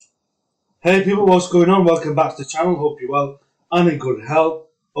Hey people, what's going on? Welcome back to the channel. Hope you're well and in good health.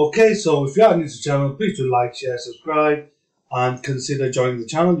 Okay, so if you are new to the channel, please do like, share, subscribe and consider joining the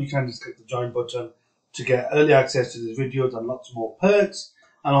channel. You can just click the join button to get early access to these videos and lots more perks.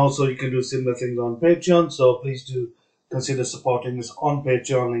 And also you can do similar things on Patreon, so please do consider supporting us on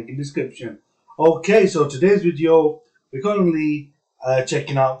Patreon, link in description. Okay, so today's video, we're currently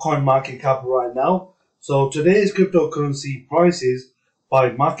checking out CoinMarketCap right now. So today's cryptocurrency prices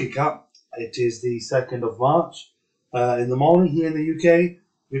by market cap. It is the 2nd of March. In the morning here in the UK,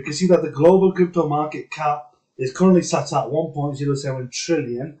 we can see that the global crypto market cap is currently sat at 1.07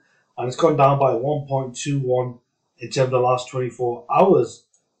 trillion and it's gone down by 1.21 in terms of the last 24 hours.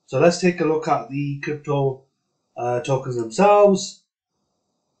 So let's take a look at the crypto tokens themselves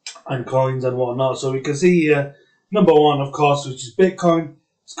and coins and whatnot. So we can see here, number one, of course, which is Bitcoin.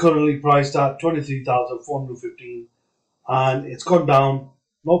 It's currently priced at 23,415 and it's gone down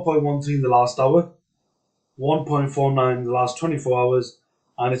 0.13 in the last hour, 1.49 in the last 24 hours,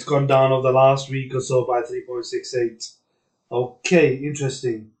 and it's gone down over the last week or so by 3.68. Okay,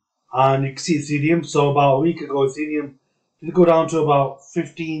 interesting. And you can see Ethereum. So about a week ago, Ethereum did go down to about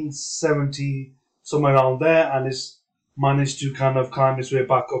 1570, somewhere around there, and it's managed to kind of climb its way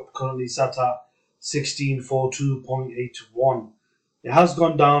back up. Currently sat at 1642.81. It has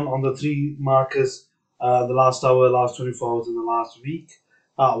gone down on the three markers, the last hour, last 24 hours, and the last week,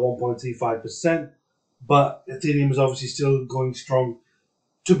 at 1.35%, but Ethereum is obviously still going strong.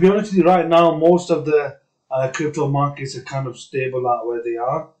 To be honest with you, right now, most of the crypto markets are kind of stable at where they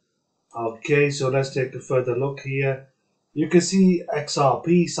are. Okay, so let's take a further look here. You can see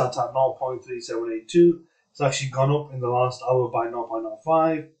XRP sat at 0.3782. It's actually gone up in the last hour by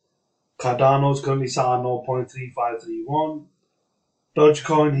 0.05. Cardano is currently sat at 0.3531.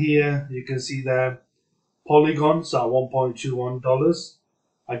 Dogecoin here, you can see there. Polygon's at $1.21.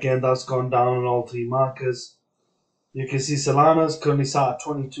 Again, that's gone down on all three markers. You can see Solana's currently sat at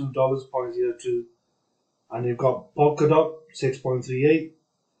 $22.02. And you've got Polkadot 6.38.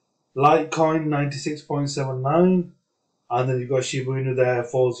 Litecoin 96.79. And then you've got Shiba Inu there,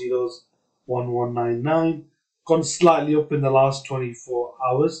 1199. Gone slightly up in the last 24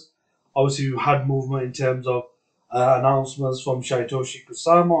 hours. Obviously, we've had movement in terms of announcements from Satoshi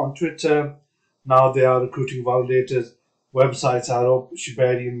Kusama on Twitter. Now they are recruiting validators. Websites are up.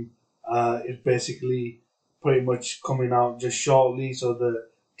 Shibarium is basically pretty much coming out just shortly, so the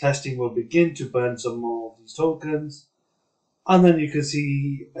testing will begin to burn some more of these tokens. And then you can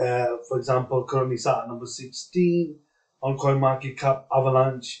see, for example, currently sat at number 16 on CoinMarketCap,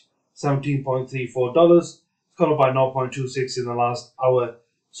 Avalanche, $17.34. It's gone up by 0.26 in the last hour.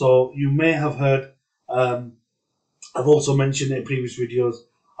 So you may have heard, I've also mentioned in previous videos,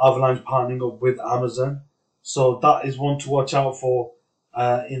 Avalanche partnering up with Amazon. So that is one to watch out for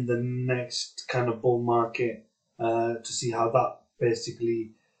in the next kind of bull market to see how that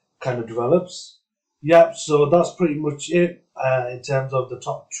basically kind of develops. Yep, so that's pretty much it in terms of the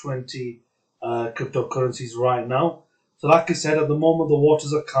top 20 cryptocurrencies right now. So like I said, at the moment the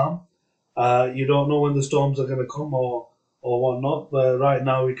waters are calm. You don't know when the storms are going to come or whatnot, but right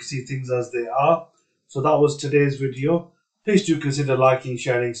now we can see things as they are. So that was today's video. Please do consider liking,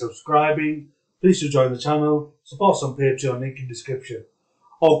 sharing, subscribing. Please do join the channel, support us on Patreon, link in description.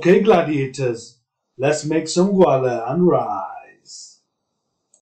 Okay, gladiators, let's make some guala and ride.